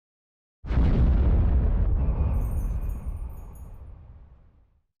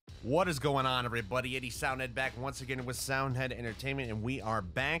What is going on, everybody? Eddie Soundhead back once again with Soundhead Entertainment, and we are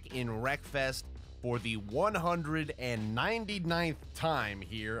back in Wreckfest for the 199th time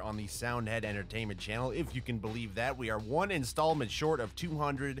here on the Soundhead Entertainment channel. If you can believe that, we are one installment short of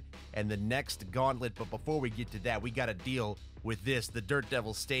 200 and the next gauntlet. But before we get to that, we got to deal with this, the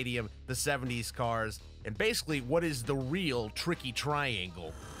DirtDevil Stadium, the 70s cars, and basically what is the real tricky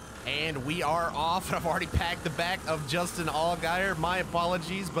triangle. And we are off, and I've already packed the back of Justin Allgaier. My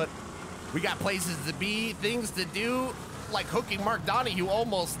apologies, but we got places to be, things to do, like hooking Mark Donahue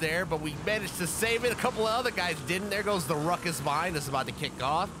almost there, but we managed to save it. A couple of other guys didn't. There goes the ruckus behind us about to kick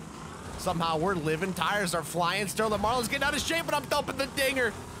off. Somehow we're living. Tires are flying. Sterling Marlin's getting out of shape, but I'm dumping the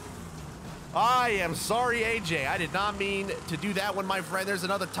dinger. I am sorry, AJ. I did not mean to do that one, my friend. There's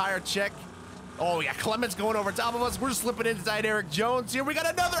another tire check. Oh, yeah, Clements going over top of us. We're slipping inside Eric Jones here. We got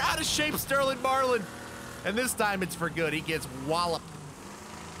another out-of-shape Sterling Marlin. And this time it's for good. He gets walloped.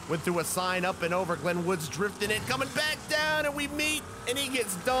 Went through a sign up and over. Glenn Woods drifting it, coming back down, and we meet, and he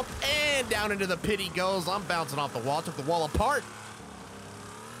gets dumped, and down into the pit he goes. I'm bouncing off the wall. Took the wall apart.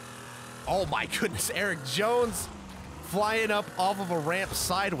 Oh, my goodness. Eric Jones flying up off of a ramp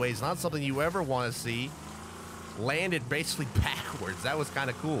sideways. Not something you ever want to see. Landed basically backwards. That was kind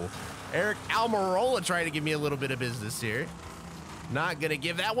of cool. Eric Almirola trying to give me a little bit of business here. Not going to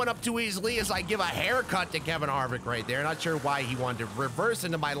give that one up too easily as I give a haircut to Kevin Harvick right there. Not sure why he wanted to reverse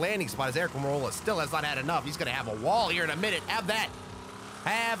into my landing spot as Eric Almirola still has not had enough. He's going to have a wall here in a minute. Have that.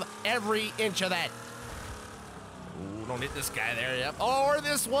 Have every inch of that. Ooh, don't hit this guy there. Yep. Oh, or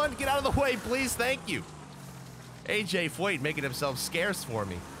this one. Get out of the way, please. Thank you. AJ Foyt making himself scarce for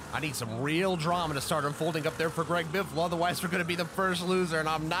me. I need some real drama to start unfolding up there for Greg Biffle. Otherwise, we're going to be the first loser, and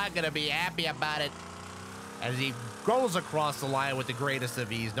I'm not going to be happy about it. As he goes across the line with the greatest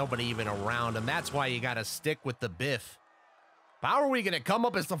of ease, nobody even around him. That's why you got to stick with the Biff. How are we going to come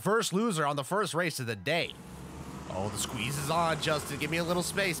up as the first loser on the first race of the day? Oh, the squeeze is on, Justin. Give me a little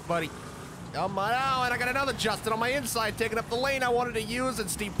space, buddy. Come on out, and I got another Justin on my inside taking up the lane I wanted to use, and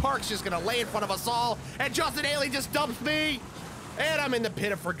Steve Park's just going to lay in front of us all, and Justin Haley just dumps me. And I'm in the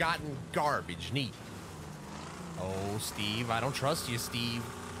pit of forgotten garbage. Neat. Oh, Steve, I don't trust you, Steve.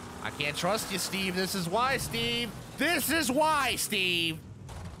 I can't trust you, Steve. This is why, Steve. This is why, Steve.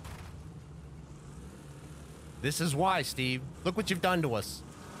 This is why, Steve. Look what you've done to us.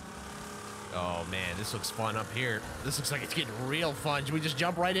 Oh, man, this looks fun up here. This looks like it's getting real fun. Should we just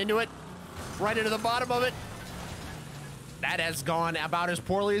jump right into it? Right into the bottom of it? That has gone about as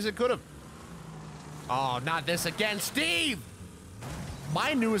poorly as it could have. Oh, not this again, Steve!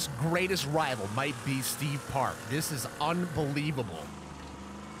 My newest greatest rival might be Steve Park. This is unbelievable.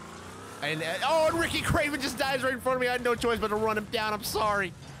 And Ricky Craven just dives right in front of me. I had no choice but to run him down. I'm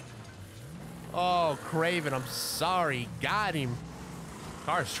sorry. Oh, Craven, I'm sorry. Got him.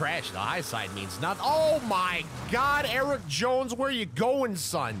 Car's trash. The high side means nothing. Oh, my God. Eric Jones, where you going,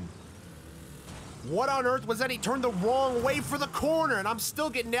 son? What on earth was that? He turned the wrong way for the corner, and I'm still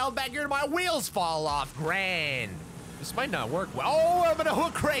getting nailed back here, and my wheels fall off. Grand. This might not work well. Oh, I'm gonna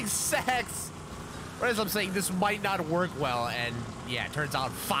hook Craig Sachs. Or as I'm saying, this might not work well. And yeah, it turns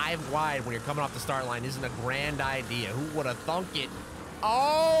out 5 wide when you're coming off the start line isn't a grand idea. Who would have thunk it?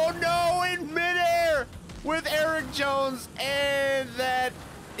 Oh no, in midair with Eric Jones. And that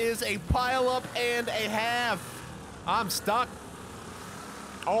is a pileup and a half. I'm stuck.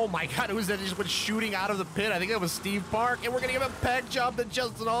 Oh my God, who's that just went shooting out of the pit? I think that was Steve Park. And we're gonna give a pack job to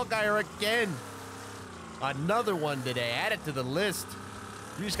Justin Allgaier again. Another one today. Add it to the list.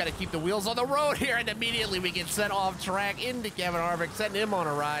 We just got to keep the wheels on the road here, and immediately we get sent off track into Kevin Harvick, setting him on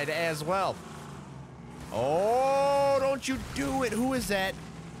a ride as well. Oh, don't you do it. Who is that?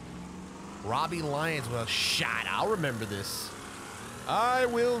 Robbie Lyons. Well, shot. I'll remember this. I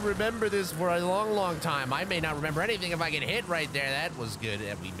will remember this for a long, long time. I may not remember anything if I get hit right there. That was good,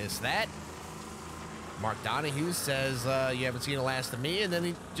 and we missed that. Mark Donahue says, you haven't seen the last of me, and then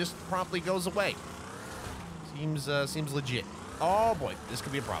he just promptly goes away. Seems legit. Oh boy, this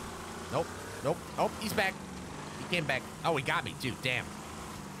could be a problem. Nope, nope. Oh, he's back. He came back. Oh, he got me too. Damn.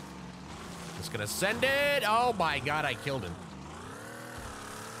 Just gonna send it. Oh my God, I killed him.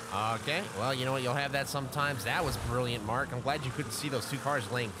 Okay, well, you know what? You'll have that sometimes. That was brilliant, Mark. I'm glad you couldn't see those 2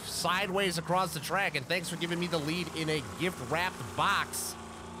 cars laying sideways across the track, and thanks for giving me the lead in a gift-wrapped box.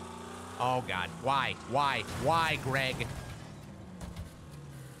 Oh God, why? Why, Greg?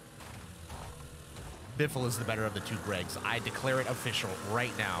 Biffle is the better of the 2 Gregs. I declare it official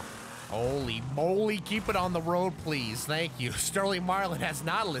right now. Holy moly, keep it on the road, please. Thank you. Sterling Marlin has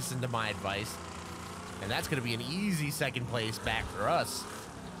not listened to my advice. And that's going to be an easy second place back for us.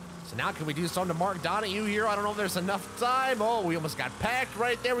 So now can we do something to Mark Donahue here? I don't know if there's enough time. Oh, we almost got packed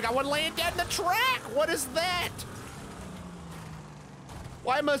right there. We got one laying dead in the track. What is that?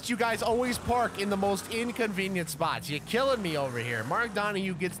 Why must you guys always park in the most inconvenient spots? You're killing me over here. Mark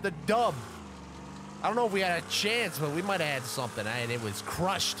Donahue gets the dub. I don't know if we had a chance, but we might have had something, and it was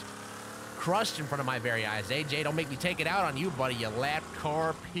crushed. Crushed in front of my very eyes. AJ, don't make me take it out on you, buddy, you lap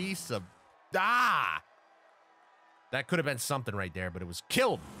car piece of... Ah! That could have been something right there, but it was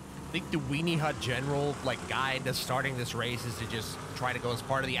killed. I think the Weenie Hut general, like, guide to starting this race is to just try to go as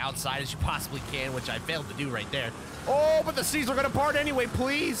far to the outside as you possibly can, which I failed to do right there. Oh, but the seas are going to part anyway,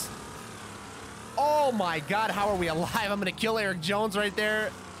 please. Oh, my God, how are we alive? I'm going to kill Eric Jones right there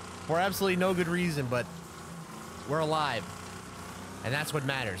for absolutely no good reason, but we're alive. And that's what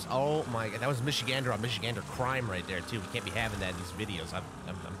matters. Oh, my God, that was Michigander on Michigander crime right there, too. We can't be having that in these videos. I'm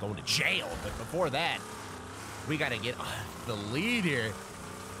going to jail, but before that, we got to get the lead here.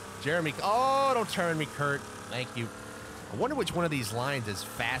 Jeremy, oh, don't turn me, Kurt. Thank you. I wonder which one of these lines is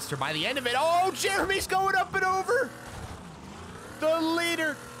faster by the end of it. Oh, Jeremy's going up and over. The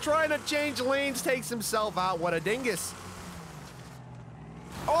leader trying to change lanes takes himself out. What a dingus.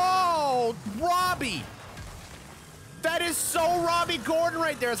 Oh, Robbie. That is so Robbie Gordon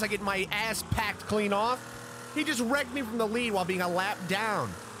right there as I get my ass packed clean off. He just wrecked me from the lead while being a lap down.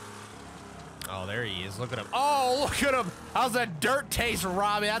 Oh, there he is. Look at him. Oh, look at him. How's that dirt taste,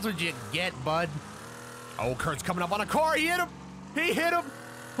 Robbie? That's what you get, bud. Oh, Kurt's coming up on a car. He hit him. He hit him.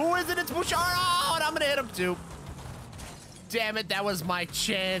 Who is it? It's Bouchard. Oh, and I'm going to hit him, too. Damn it. That was my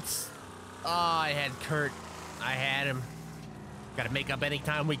chance. Oh, I had Kurt. I had him. Got to make up any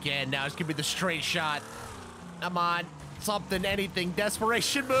time we can now. Just give me the straight shot. Come on. Something, anything.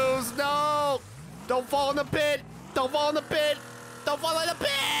 Desperation moves. No. Don't fall in the pit. Don't fall in the pit. Don't fall in the pit.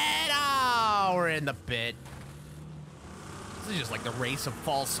 Oh, we're in the pit. This is just like the race of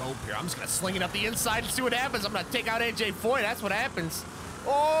false hope here. I'm just going to sling it up the inside and see what happens. I'm going to take out AJ Foyt. That's what happens.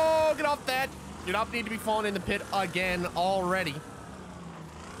 Oh, get off that. You don't need to be falling in the pit again already.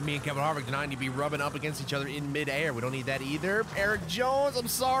 Me and Kevin Harvick do not need to be rubbing up against each other in midair. We don't need that either. Eric Jones, I'm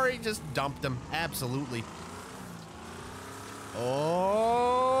sorry. Just dumped him. Absolutely.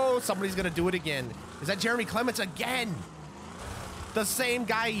 Oh, somebody's going to do it again. Is that Jeremy Clements again? The same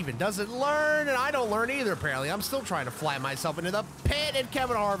guy even doesn't learn, and I don't learn either, apparently. I'm still trying to fly myself into the pit, and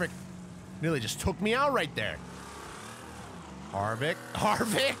Kevin Harvick nearly just took me out right there. Harvick,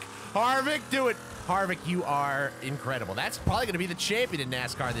 do it. Harvick, you are incredible. That's probably going to be the champion in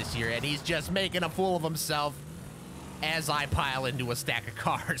NASCAR this year, and he's just making a fool of himself as I pile into a stack of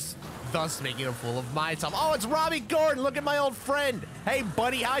cars, thus making a fool of myself. Oh, it's Robbie Gordon. Look at my old friend. Hey,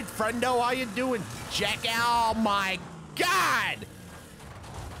 buddy. Hi, friendo. How you doing? Check out. Oh, my God.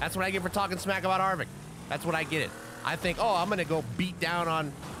 That's what I get for talking smack about Harvick. That's what I get it. I think, oh, I'm going to go beat down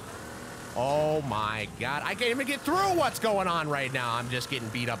on... Oh, my God. I can't even get through what's going on right now. I'm just getting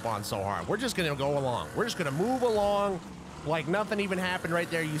beat up on so hard. We're just going to go along. We're just going to move along like nothing even happened right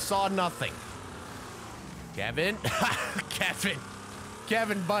there. You saw nothing. Kevin.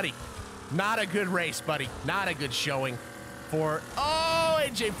 Kevin, buddy. Not a good race, buddy. Not a good showing for... Oh,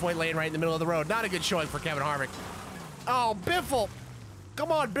 AJ Foyt laying right in the middle of the road. Not a good showing for Kevin Harvick. Oh, Biffle.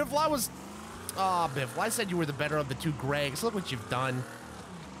 Come on, Biffle. Oh, Biffle. I said you were the better of the two Gregs. Look what you've done.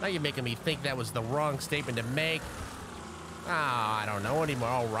 Now you're making me think that was the wrong statement to make. I don't know anymore.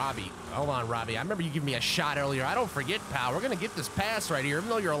 Oh, Robbie. Hold on, Robbie. I remember you giving me a shot earlier. I don't forget, pal. We're going to get this pass right here. Even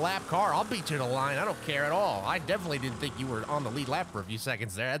though you're a lap car, I'll beat you to the line. I don't care at all. I definitely didn't think you were on the lead lap for a few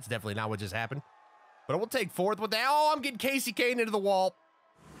seconds there. That's definitely not what just happened. But we'll take fourth with that. Oh, I'm getting Casey Kane into the wall.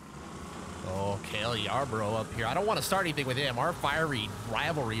 Oh, Cale Yarborough up here. I don't want to start anything with him. Our fiery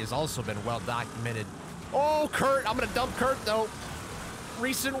rivalry has also been well documented. Oh, Kurt. I'm going to dump Kurt, though.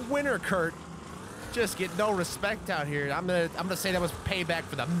 Recent winner, Kurt. Just get no respect out here. I'm gonna say that was payback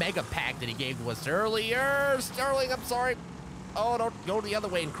for the mega pack that he gave to us earlier. Sterling, I'm sorry. Oh, don't go the other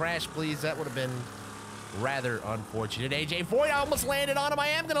way and crash, please. That would have been rather unfortunate. AJ Foyt, I almost landed on him. I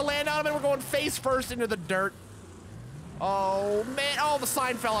am gonna land on him, and we're going face first into the dirt. Oh, man. Oh, the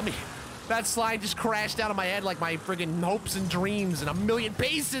sign fell on me. That sign just crashed down on my head like my friggin' hopes and dreams in a million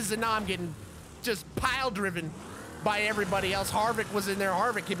pieces, and now I'm getting just pile-driven by everybody else. Harvick was in there.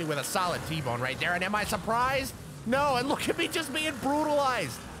 Harvick hit me with a solid T-bone right there. And am I surprised? No, and look at me just being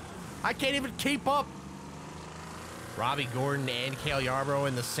brutalized. I can't even keep up. Robbie Gordon and Cale Yarborough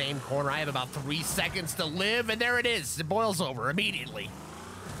in the same corner. I have about 3 seconds to live, and there it is. It boils over immediately.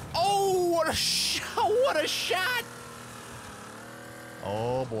 Oh, what a shot.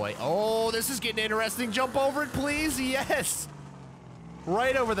 Oh, boy. Oh, this is getting interesting. Jump over it, please. Yes.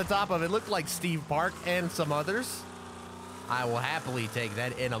 Right over the top of it. Looked like Steve Park and some others. I will happily take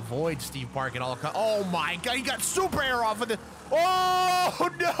that and avoid Steve Park at all costs. Oh my God, he got super air off of it. Oh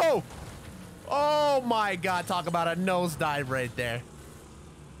no! Oh my God, talk about a nosedive right there.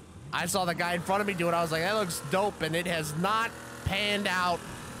 I saw the guy in front of me do it. I was like, that looks dope, and it has not panned out.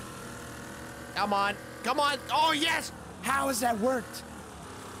 Come on, come on. Oh yes! How has that worked?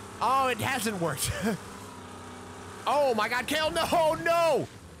 Oh, it hasn't worked. Oh my God, Kale, no, no!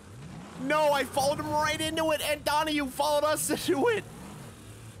 No, I followed him right into it, and Donahue followed us into it.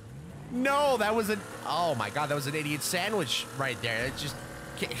 No, that was oh my God, that was an idiot sandwich right there. It just,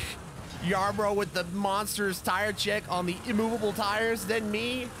 Yarbrough with the monster's tire check on the immovable tires, then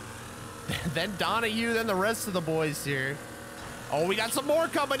me, then Donahue, then the rest of the boys here. Oh, we got some more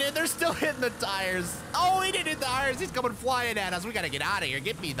coming in. They're still hitting the tires. Oh, he didn't hit the tires. He's coming flying at us. We got to get out of here.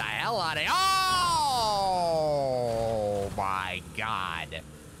 Get me the hell out of here. Oh, my God.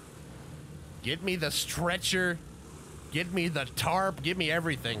 Get me the stretcher. Get me the tarp. Give me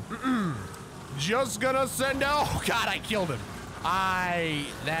everything. Just gonna send out. Oh, God, I killed him.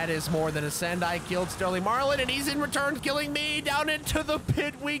 That is more than a send. I killed Sterling Marlin, and he's in return killing me. Down into the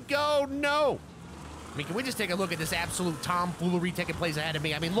pit we go. No. I mean, can we just take a look at this absolute tomfoolery taking place ahead of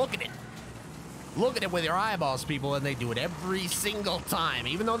me? I mean, look at it. Look at it with your eyeballs, people, and they do it every single time.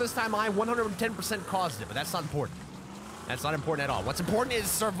 Even though this time I 110% caused it, but that's not important. That's not important at all. What's important is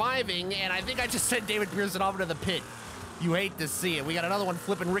surviving, and I think I just sent David Pearson off into the pit. You hate to see it. We got another one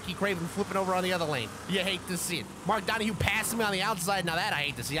flipping, Ricky Craven flipping over on the other lane. You hate to see it. Mark Donahue passing me on the outside. Now that I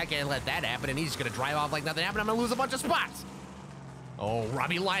hate to see. I can't let that happen, and he's just going to drive off like nothing happened. I'm going to lose a bunch of spots. Oh,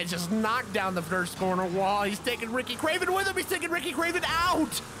 Robbie Lyons just knocked down the first corner wall. He's taking Ricky Craven with him. He's taking Ricky Craven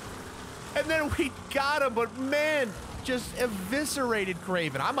out. And then we got him, but man, just eviscerated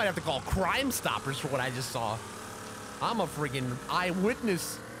Craven. I might have to call Crime Stoppers for what I just saw. I'm a friggin'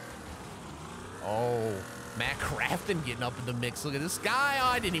 eyewitness. Oh, Matt Crafton getting up in the mix. Look at this guy. Oh,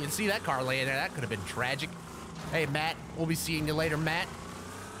 I didn't even see that car laying there. That could have been tragic. Hey, Matt, we'll be seeing you later, Matt.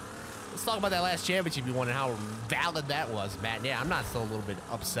 Let's talk about that last championship you won and how valid that was, Matt. Yeah, I'm not still a little bit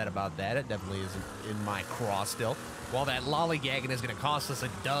upset about that. It definitely isn't in my craw still. Well, that lollygagging is going to cost us a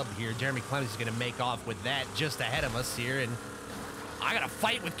dub here. Jeremy Clemens is going to make off with that just ahead of us here. And I got to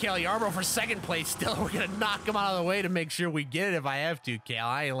fight with Cale Yarbrough for second place still. We're going to knock him out of the way to make sure we get it if I have to, Cale.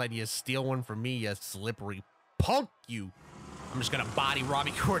 I ain't letting you steal one from me, you slippery punk, you. I'm just going to body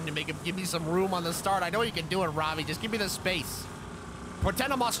Robbie Gordon to make him give me some room on the start. I know you can do it, Robbie. Just give me the space.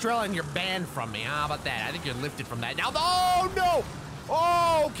 Pretend I'm Australian and you're banned from me. How about that? I think you're lifted from that. Now, oh, no!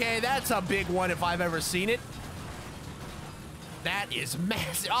 Oh, okay, that's a big one if I've ever seen it. That is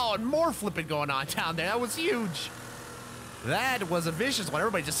massive. Oh, and more flipping going on down there. That was huge. That was a vicious one.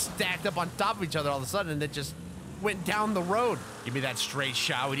 Everybody just stacked up on top of each other all of a sudden, and it just went down the road. Give me that straight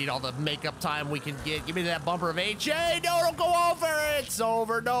shot. We need all the makeup time we can get. Give me that bumper of HA. No, don't go over. It's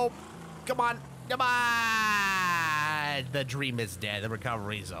over. Nope. Come on. Come on. The dream is dead. The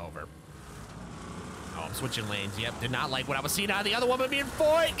recovery is over. Oh, I'm switching lanes. Yep, did not like what I was seeing out of the other woman being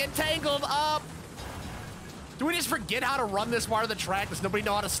forced. Get tangled up. Do we just forget how to run this part of the track? Does nobody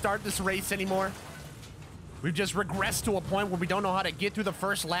know how to start this race anymore? We've just regressed to a point where we don't know how to get through the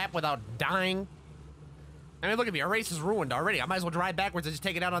first lap without dying. I mean, look at me. Our race is ruined already. I might as well drive backwards and just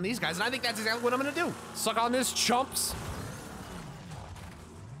take it out on these guys, and I think that's exactly what I'm going to do. Suck on this, chumps.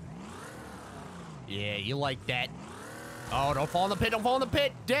 Yeah, you like that. Oh, don't fall in the pit. Don't fall in the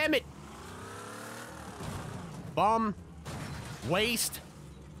pit. Damn it. Bum. Waste.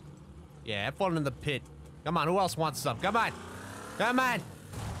 Yeah, have fun in the pit. Come on, who else wants some? Come on. Come on.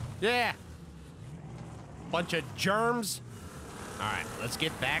 Yeah. Bunch of germs. All right, let's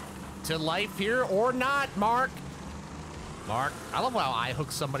get back to life here, or not, Mark. Mark, I love how I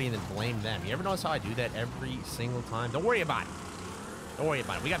hook somebody and then blame them. You ever notice how I do that every single time? Don't worry about it. Don't worry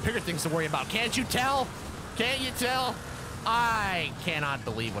about it. We got bigger things to worry about. Can't you tell? Can't you tell? I cannot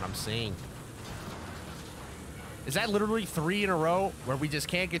believe what I'm seeing. Is that literally 3 in a row where we just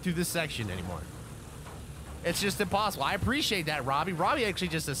can't get through this section anymore? It's just impossible. I appreciate that, Robbie. Robbie actually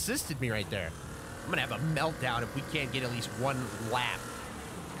just assisted me right there. I'm gonna have a meltdown if we can't get at least one lap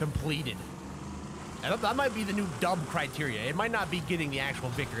completed. That might be the new dub criteria. It might not be getting the actual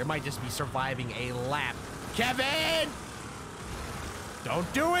victory. It might just be surviving a lap. Kevin!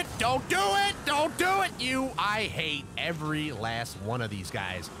 Don't do it! Don't do it! Don't do it! I hate every last one of these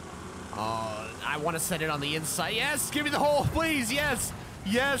guys. I want to set it on the inside. Yes, give me the hole, please. Yes,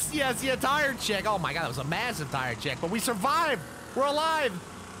 yes, yes. Yeah, tire check. Oh my God, that was a massive tire check, but we survived. We're alive.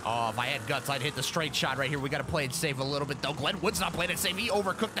 Oh, if I had guts, I'd hit the straight shot right here. We got to play it safe a little bit, though. Glenn Wood's not playing it safe. He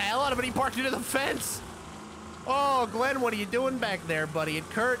overcooked the hell out of it. He parked into the fence. Oh, Glenn, what are you doing back there, buddy? And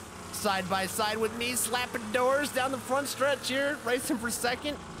Kurt, Side by side with me, slapping doors down the front stretch here, racing for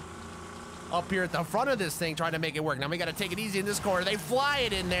second. Up here at the front of this thing, trying to make it work. Now we gotta take it easy in this corner. They fly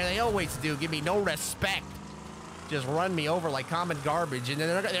it in there, they always do. Give me no respect. Just run me over like common garbage, and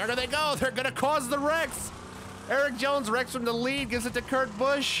then there they go. They're gonna cause the wrecks. Eric Jones wrecks from the lead, gives it to Kurt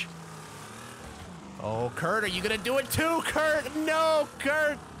Busch. Oh, Kurt, are you gonna do it too, Kurt? No,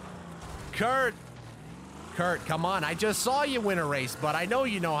 Kurt. Kurt, come on. I just saw you win a race, but I know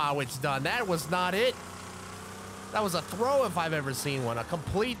you know how it's done. That was not it. That was a throw if I've ever seen one, a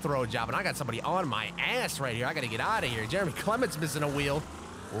complete throw job, and I got somebody on my ass right here. I gotta get out of here. Jeremy Clement's missing a wheel.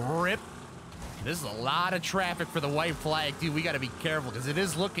 Rip. This is a lot of traffic for the white flag, dude. We gotta be careful because it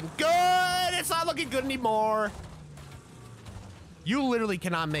is looking good. It's not looking good anymore. You literally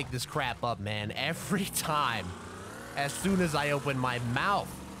cannot make this crap up, man. Every time, as soon as I open my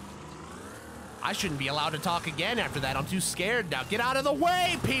mouth. I shouldn't be allowed to talk again after that. I'm too scared now. Get out of the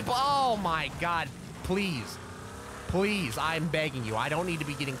way, people. Oh my God, please. Please, I'm begging you. I don't need to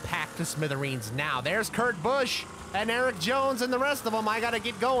be getting packed to smithereens now. There's Kurt Busch and Eric Jones and the rest of them. I gotta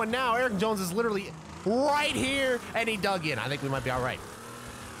get going now. Eric Jones is literally right here, and he dug in. I think we might be all right.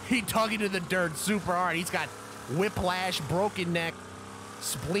 He dug into the dirt super hard. He's got whiplash, broken neck,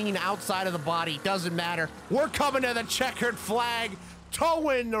 spleen outside of the body. Doesn't matter. We're coming to the checkered flag to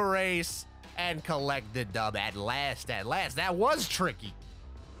win the race and collect the dub at last. At last. That was tricky.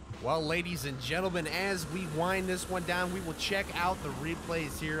 Well, ladies and gentlemen, as we wind this one down, we will check out the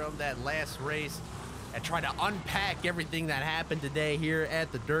replays here of that last race and try to unpack everything that happened today here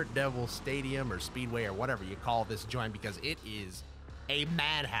at the DirtDevil Stadium or Speedway or whatever you call this joint, because it is a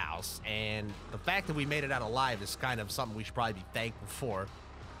madhouse. And the fact that we made it out alive is kind of something we should probably be thankful for.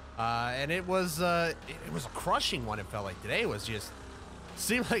 And it was a crushing one. It felt like today was just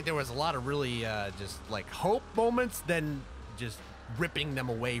seemed like there was a lot of really just like hope moments, then just ripping them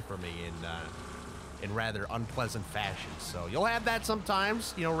away from me in rather unpleasant fashion. So you'll have that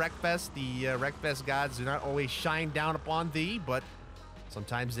sometimes. You know, Wreckfest, the Wreckfest gods do not always shine down upon thee, but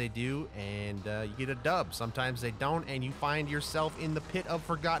sometimes they do, and you get a dub. Sometimes they don't, and you find yourself in the pit of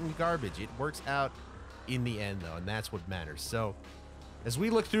forgotten garbage. It works out in the end, though, and that's what matters. So as we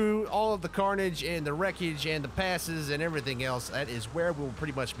look through all of the carnage and the wreckage and the passes and everything else, that is where we'll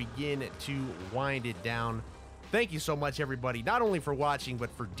pretty much begin to wind it down. Thank you so much, everybody, not only for watching, but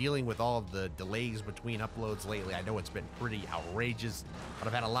for dealing with all of the delays between uploads lately. I know it's been pretty outrageous, but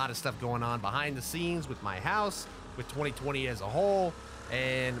I've had a lot of stuff going on behind the scenes with my house, with 2020 as a whole,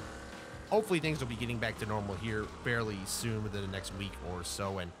 and hopefully things will be getting back to normal here fairly soon, within the next week or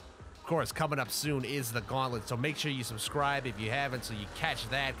so. And of course, coming up soon is the Gauntlet, so make sure you subscribe if you haven't so you catch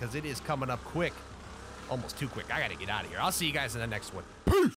that, because it is coming up quick. Almost too quick. I gotta get out of here. I'll see you guys in the next one. Peace!